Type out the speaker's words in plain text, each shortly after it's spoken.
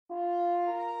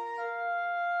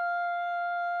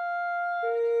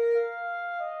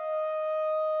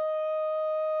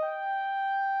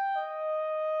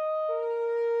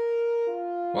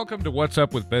Welcome to What's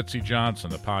Up with Betsy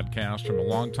Johnson, a podcast from a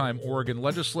longtime Oregon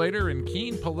legislator and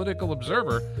keen political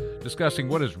observer discussing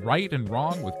what is right and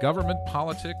wrong with government,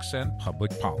 politics, and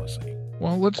public policy.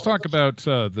 Well, let's talk about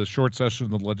the short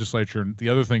session of the legislature and the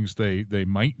other things they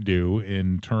might do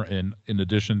in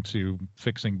addition to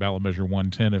fixing ballot measure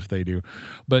 110 if they do.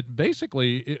 But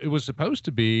basically, it was supposed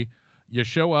to be you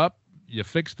show up, you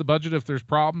fix the budget if there's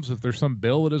problems, if there's some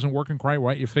bill that isn't working quite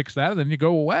right, you fix that, and then you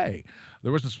go away.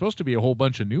 There wasn't supposed to be a whole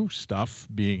bunch of new stuff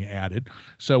being added.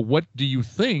 So what do you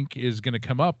think is going to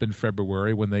come up in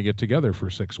February when they get together for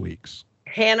 6 weeks?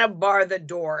 Hannah, bar the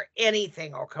door.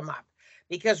 Anything will come up.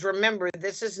 Because remember,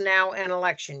 this is now an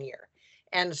election year.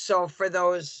 And so for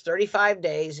those 35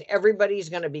 days, everybody's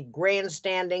going to be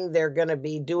grandstanding. They're going to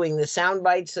be doing the sound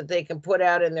bites that they can put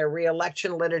out in their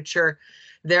reelection literature.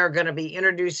 They're going to be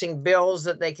introducing bills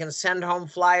that they can send home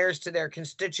flyers to their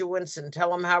constituents and tell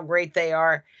them how great they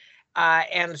are.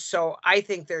 And so I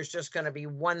think there's just going to be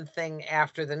one thing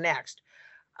after the next.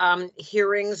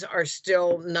 Hearings are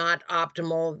still not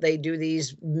optimal. They do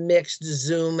these mixed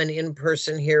Zoom and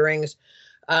in-person hearings.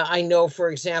 I know, for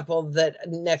example, that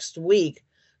next week,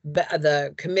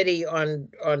 the Committee on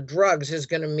Drugs is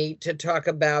going to meet to talk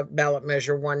about ballot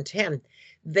measure 110.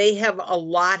 They have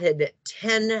allotted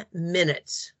 10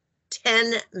 minutes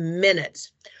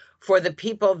for the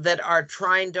people that are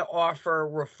trying to offer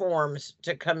reforms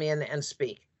to come in and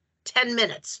speak. 10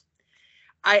 minutes.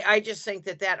 I just think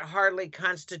that hardly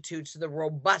constitutes the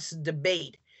robust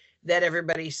debate that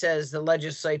everybody says the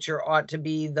legislature ought to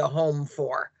be the home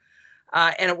for.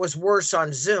 And it was worse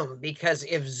on Zoom, because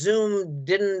if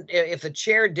the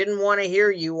chair didn't want to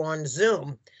hear you on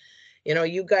Zoom,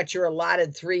 you got your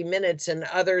allotted 3 minutes, and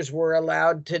others were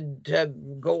allowed to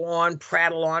go on,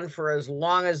 prattle on for as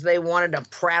long as they wanted to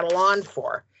prattle on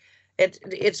for.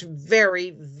 It's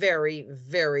very, very,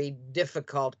 very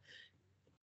difficult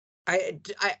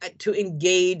to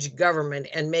engage government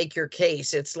and make your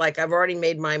case. It's like I've already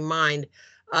made my mind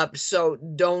up, so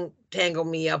don't tangle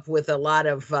me up with a lot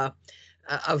of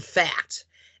facts.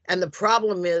 And the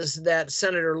problem is that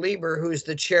Senator Lieber, who's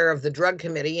the chair of the drug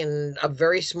committee and a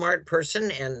very smart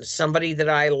person and somebody that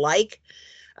I like,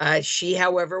 she,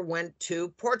 however, went to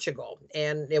Portugal,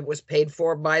 and it was paid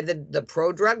for by the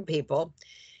pro-drug people.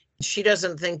 She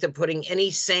doesn't think that putting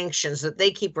any sanctions that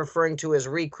they keep referring to as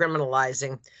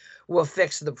recriminalizing will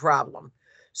fix the problem.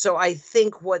 So I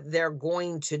think what they're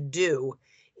going to do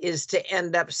is to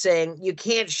end up saying you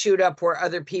can't shoot up where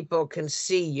other people can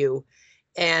see you,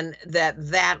 and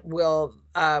that will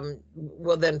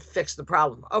then fix the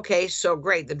problem. Okay, so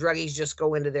great. The druggies just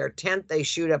go into their tent, they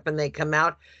shoot up, and they come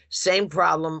out. Same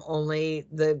problem, only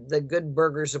the good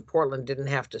burgers of Portland didn't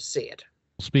have to see it.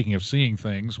 Speaking of seeing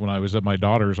things, when I was at my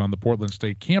daughter's on the Portland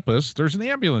State campus, there's an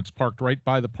ambulance parked right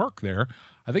by the park there.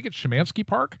 I think it's Szymanski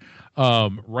Park,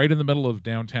 right in the middle of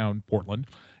downtown Portland.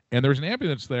 And there's an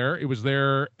ambulance there. It was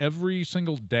there every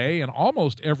single day and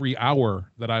almost every hour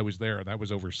that I was there. That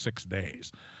was over 6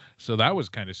 days. So that was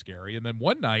kind of scary. And then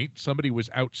one night, somebody was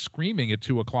out screaming at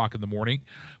 2 o'clock in the morning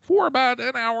for about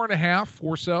an hour and a half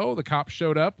or so. The cops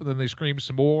showed up, and then they screamed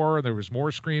some more, and there was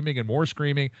more screaming and more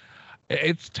screaming.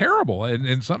 It's terrible,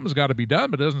 and something's got to be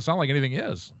done, but it doesn't sound like anything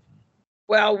is.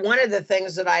 Well, one of the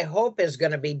things that I hope is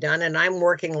going to be done, and I'm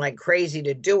working like crazy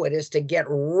to do it, is to get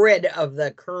rid of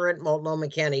the current Multnomah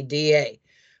County DA,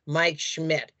 Mike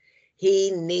Schmidt.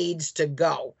 He needs to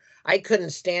go. I couldn't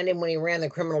stand him when he ran the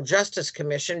Criminal Justice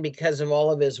Commission because of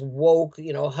all of his woke,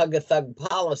 hug-a-thug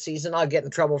policies, and I'll get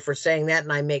in trouble for saying that,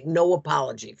 and I make no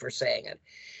apology for saying it.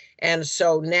 And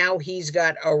so now he's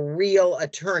got a real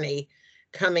attorney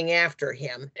coming after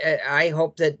him. I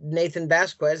hope that Nathan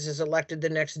Vasquez is elected the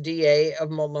next DA of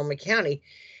Multnomah County,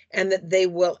 and that they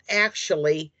will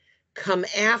actually come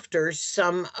after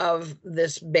some of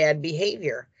this bad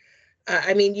behavior.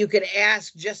 You could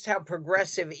ask just how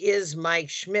progressive is Mike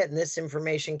Schmidt, and this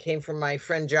information came from my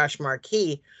friend Josh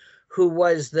Markey, who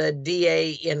was the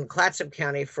DA in Clatsop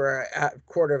County for a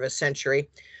quarter of a century.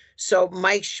 So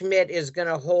Mike Schmidt is going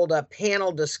to hold a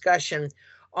panel discussion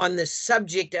on the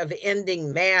subject of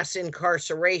ending mass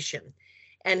incarceration.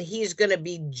 And he's going to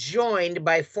be joined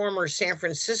by former San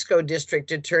Francisco District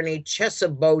Attorney Chesa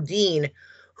Bodine,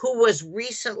 who was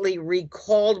recently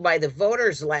recalled by the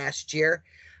voters last year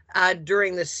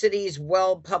during the city's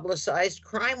well-publicized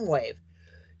crime wave.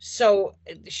 So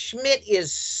Schmidt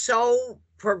is so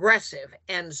progressive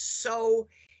and so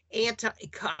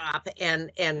anti-cop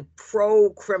and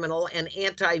pro-criminal and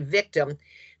anti-victim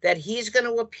that he's going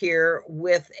to appear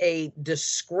with a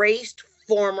disgraced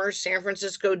former San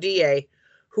Francisco DA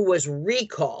who was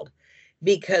recalled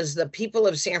because the people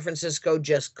of San Francisco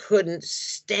just couldn't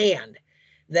stand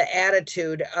the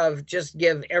attitude of just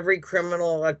give every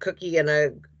criminal a cookie and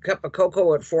a cup of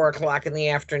cocoa at 4 o'clock in the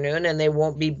afternoon and they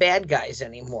won't be bad guys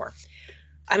anymore.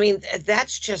 I mean,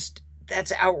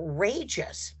 that's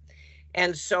outrageous.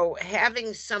 And so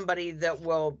having somebody that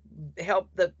will help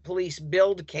the police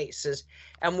build cases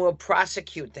and will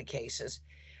prosecute the cases.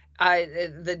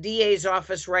 The DA's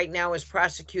office right now is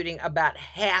prosecuting about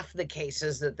half the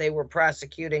cases that they were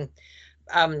prosecuting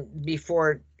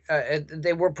before.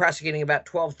 They were prosecuting about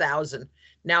 12,000,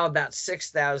 now about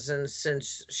 6,000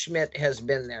 since Schmidt has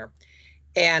been there.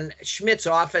 And Schmidt's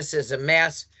office is a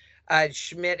mess.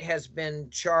 Schmidt has been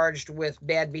charged with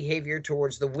bad behavior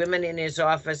towards the women in his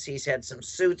office. He's had some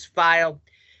suits filed.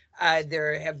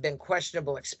 There have been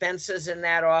questionable expenses in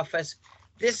that office.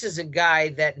 This is a guy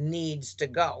that needs to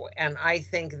go. And I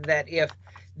think that if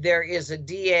there is a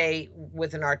DA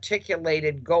with an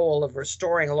articulated goal of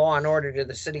restoring law and order to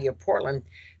the city of Portland,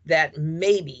 that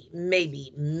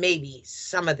maybe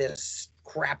some of this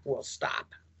crap will stop.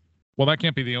 Well, that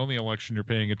can't be the only election you're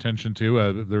paying attention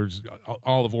to. There's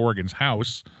all of Oregon's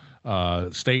House.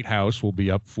 State House will be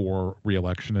up for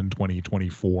re-election in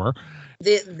 2024.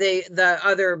 The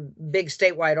other big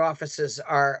statewide offices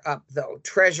are up, though.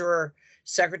 Treasurer,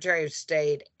 Secretary of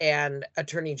State, and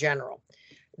Attorney General.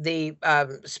 The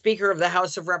Speaker of the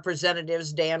House of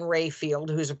Representatives, Dan Rayfield,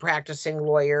 who's a practicing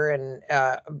lawyer and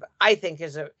I think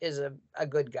is a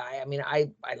good guy. I mean,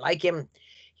 I like him.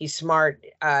 He's smart.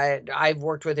 I've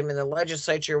worked with him in the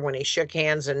legislature. When he shook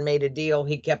hands and made a deal,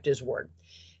 he kept his word.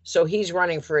 So he's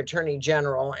running for Attorney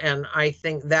General, and I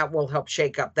think that will help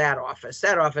shake up that office.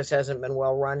 That office hasn't been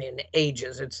well run in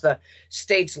ages. It's the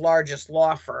state's largest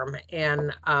law firm,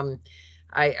 and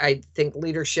I think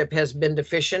leadership has been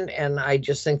deficient, and I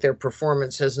just think their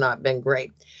performance has not been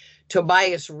great.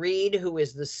 Tobias Reed, who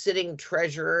is the sitting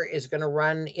treasurer, is going to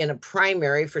run in a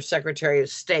primary for Secretary of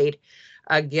State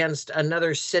against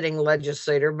another sitting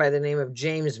legislator by the name of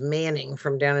James Manning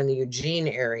from down in the Eugene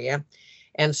area.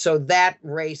 And so that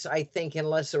race, I think,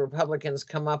 unless the Republicans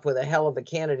come up with a hell of a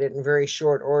candidate in very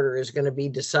short order, is going to be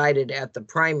decided at the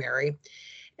primary.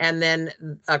 And then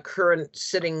a current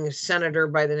sitting senator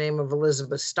by the name of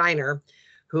Elizabeth Steiner,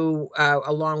 who,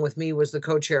 along with me, was the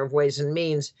co-chair of Ways and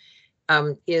Means,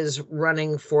 is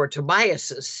running for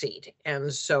Tobias's seat.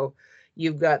 And so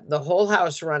you've got the whole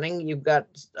House running. You've got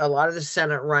a lot of the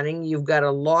Senate running. You've got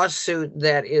a lawsuit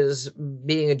that is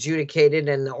being adjudicated,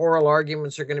 and the oral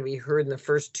arguments are going to be heard in the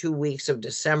first 2 weeks of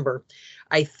December.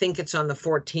 I think it's on the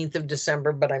 14th of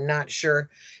December, but I'm not sure.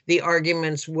 The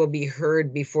arguments will be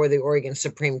heard before the Oregon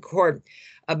Supreme Court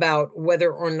about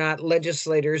whether or not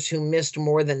legislators who missed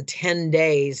more than 10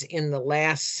 days in the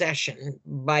last session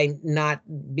by not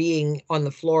being on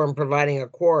the floor and providing a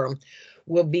quorum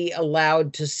will be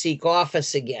allowed to seek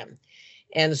office again.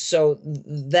 And so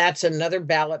that's another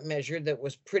ballot measure that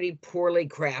was pretty poorly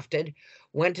crafted,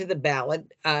 went to the ballot.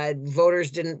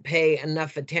 Voters didn't pay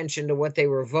enough attention to what they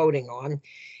were voting on,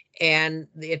 and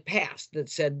it passed. That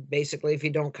said, basically, if you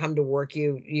don't come to work,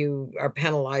 you are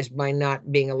penalized by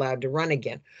not being allowed to run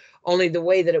again. Only the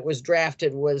way that it was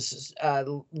drafted was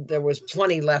there was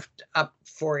plenty left up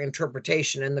for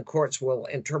interpretation, and the courts will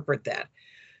interpret that.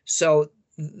 So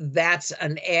that's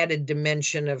an added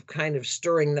dimension of kind of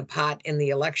stirring the pot in the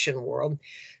election world.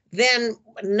 Then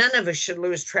none of us should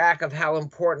lose track of how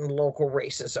important local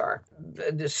races are.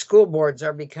 The school boards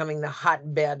are becoming the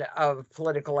hotbed of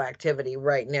political activity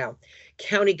right now.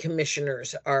 County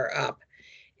commissioners are up,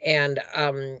 and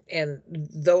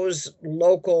those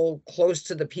local, close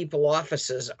to the people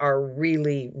offices are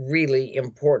really, really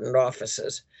important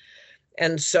offices.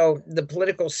 And so the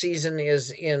political season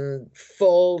is in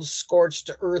full scorched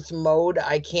earth mode.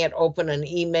 I can't open an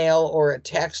email or a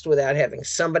text without having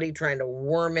somebody trying to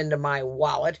worm into my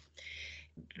wallet.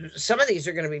 Some of these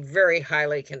are going to be very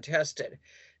highly contested.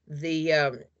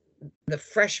 The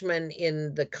freshmen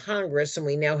in the Congress, and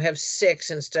we now have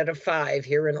 6 instead of 5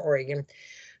 here in Oregon,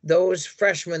 those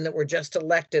freshmen that were just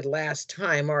elected last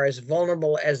time are as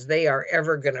vulnerable as they are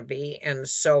ever going to be. And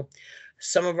so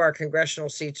some of our congressional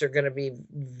seats are going to be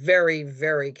very,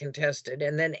 very contested.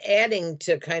 And then adding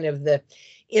to kind of the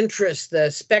interest,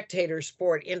 the spectator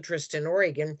sport interest in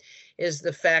Oregon, is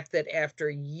the fact that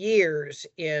after years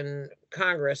in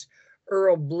Congress,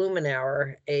 Earl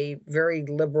Blumenauer, a very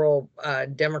liberal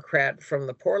Democrat from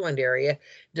the Portland area,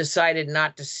 decided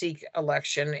not to seek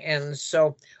election. And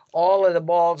so all of the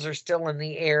balls are still in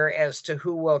the air as to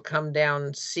who will come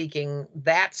down seeking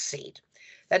that seat.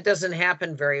 That doesn't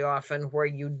happen very often, where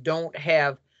you don't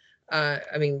have,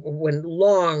 when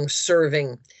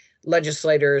long-serving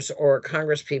legislators or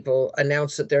congresspeople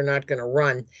announce that they're not going to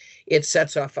run, it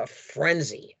sets off a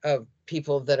frenzy of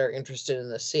people that are interested in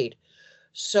the seat.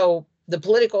 So the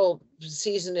political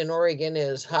season in Oregon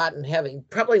is hot and heavy,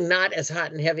 probably not as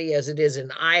hot and heavy as it is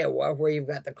in Iowa, where you've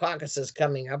got the caucuses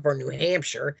coming up, or New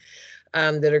Hampshire,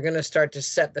 that are going to start to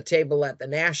set the table at the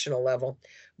national level.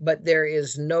 But there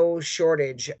is no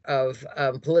shortage of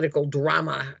political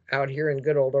drama out here in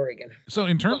good old Oregon. So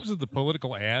in terms of the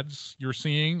political ads you're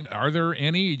seeing, are there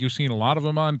any? You've seen a lot of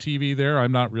them on TV there.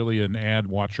 I'm not really an ad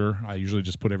watcher. I usually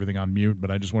just put everything on mute, but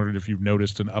I just wondered if you've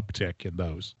noticed an uptick in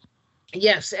those.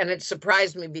 Yes, and it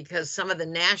surprised me because some of the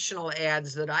national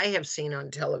ads that I have seen on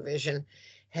television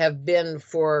have been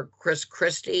for Chris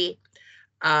Christie,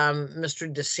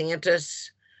 Mr.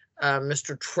 DeSantis,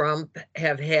 Mr. Trump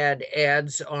have had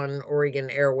ads on Oregon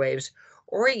airwaves.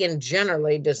 Oregon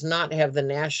generally does not have the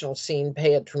national scene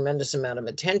pay a tremendous amount of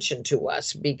attention to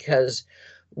us because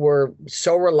we're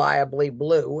so reliably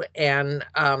blue, and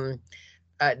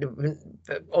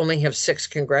only have 6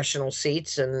 congressional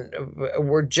seats, and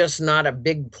we're just not a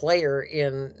big player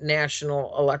in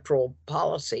national electoral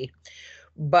policy.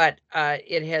 But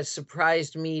it has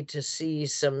surprised me to see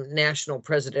some national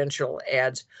presidential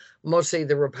ads. Mostly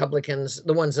the Republicans,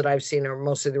 the ones that I've seen are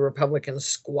mostly the Republicans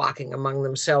squawking among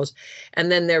themselves.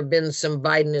 And then there have been some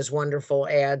Biden is wonderful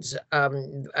ads,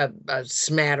 a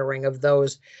smattering of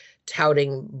those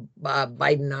touting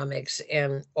Bidenomics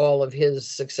and all of his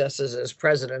successes as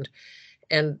president.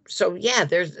 And so, yeah,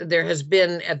 there has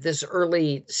been at this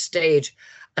early stage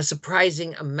a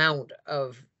surprising amount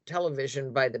of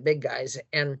television by the big guys.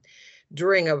 And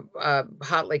during a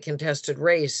hotly contested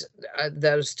race,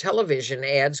 those television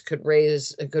ads could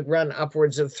run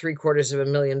upwards of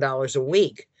 $750,000 a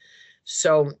week.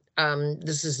 So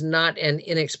this is not an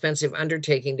inexpensive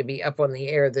undertaking to be up on the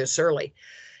air this early.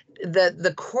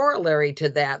 The corollary to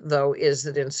that, though, is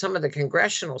that in some of the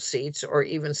congressional seats or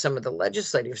even some of the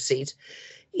legislative seats,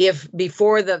 if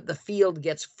before the field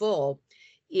gets full,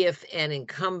 if an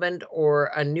incumbent or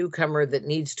a newcomer that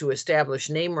needs to establish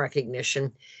name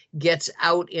recognition gets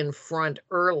out in front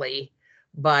early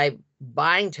by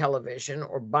buying television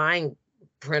or buying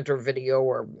print or video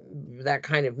or that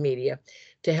kind of media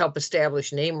to help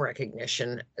establish name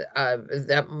recognition,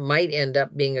 that might end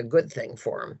up being a good thing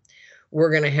for them.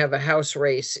 We're going to have a House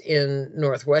race in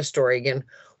Northwest Oregon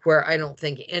where I don't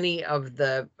think any of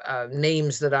the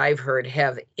names that I've heard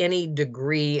have any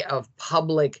degree of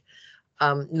public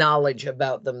knowledge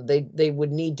about them. They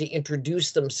would need to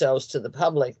introduce themselves to the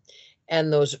public.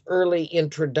 And those early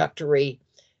introductory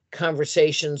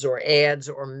conversations or ads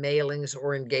or mailings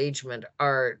or engagement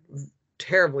are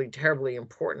terribly, terribly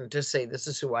important to say, this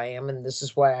is who I am, and this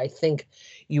is why I think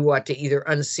you ought to either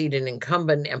unseat an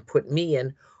incumbent and put me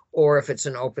in, or if it's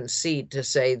an open seat, to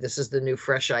say, this is the new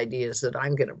fresh ideas that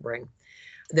I'm going to bring.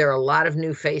 There are a lot of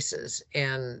new faces,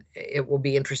 and it will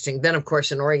be interesting. Then, of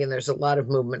course, in Oregon, there's a lot of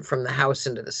movement from the House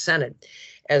into the Senate.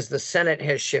 As the Senate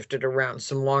has shifted around,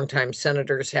 some longtime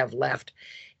senators have left,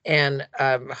 and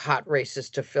hot races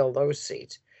to fill those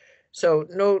seats. So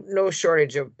no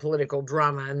shortage of political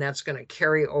drama, and that's going to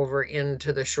carry over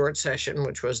into the short session,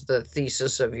 which was the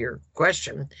thesis of your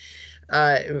question.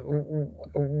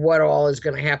 What all is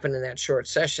going to happen in that short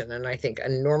session? And I think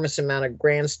an enormous amount of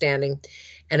grandstanding.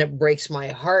 And it breaks my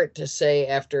heart to say,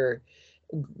 after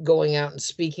going out and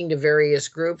speaking to various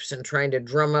groups and trying to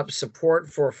drum up support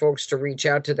for folks to reach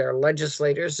out to their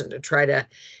legislators and to try to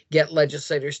get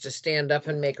legislators to stand up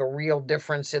and make a real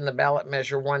difference in the ballot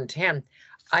measure 110,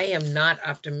 I am not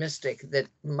optimistic that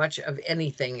much of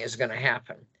anything is going to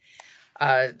happen.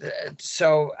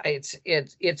 So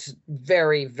it's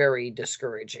very, very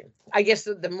discouraging. I guess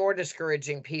the more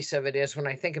discouraging piece of it is when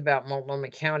I think about Multnomah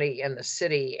County and the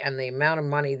city and the amount of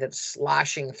money that's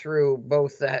sloshing through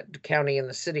both that county and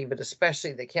the city, but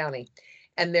especially the county,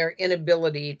 and their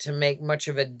inability to make much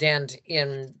of a dent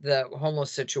in the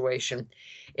homeless situation.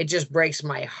 It just breaks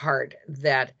my heart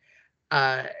that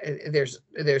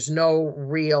there's no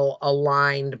real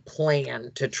aligned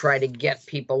plan to try to get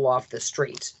people off the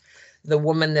streets. The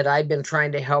woman that I've been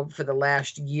trying to help for the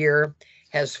last year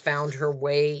has found her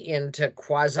way into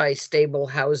quasi-stable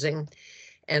housing.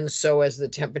 And so as the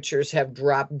temperatures have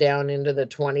dropped down into the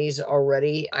 20s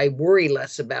already, I worry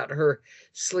less about her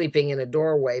sleeping in a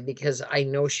doorway because I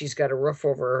know she's got a roof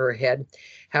over her head.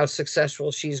 How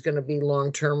successful she's going to be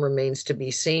long-term remains to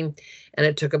be seen. And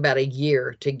it took about a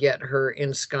year to get her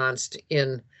ensconced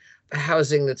in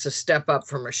housing that's a step up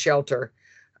from a shelter.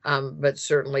 But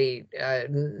certainly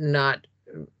not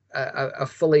a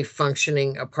fully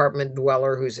functioning apartment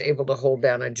dweller who's able to hold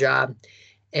down a job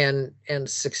and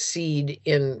succeed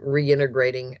in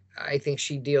reintegrating. I think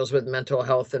she deals with mental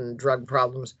health and drug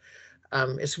problems.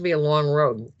 It's going to be a long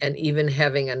road. And even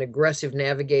having an aggressive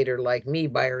navigator like me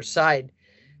by her side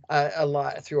a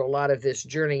lot through a lot of this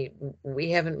journey, we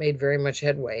haven't made very much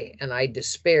headway. And I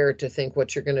despair to think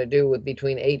what you're going to do with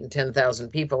between 8,000 and 10,000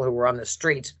 people who were on the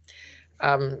streets,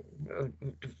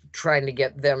 trying to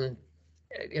get them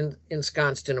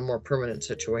ensconced in a more permanent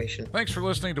situation. Thanks for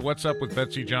listening to What's Up with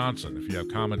Betsy Johnson. If you have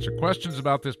comments or questions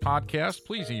about this podcast,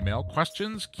 please email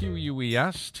questions,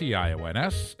 questions,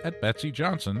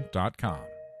 @betsyjohnson.com.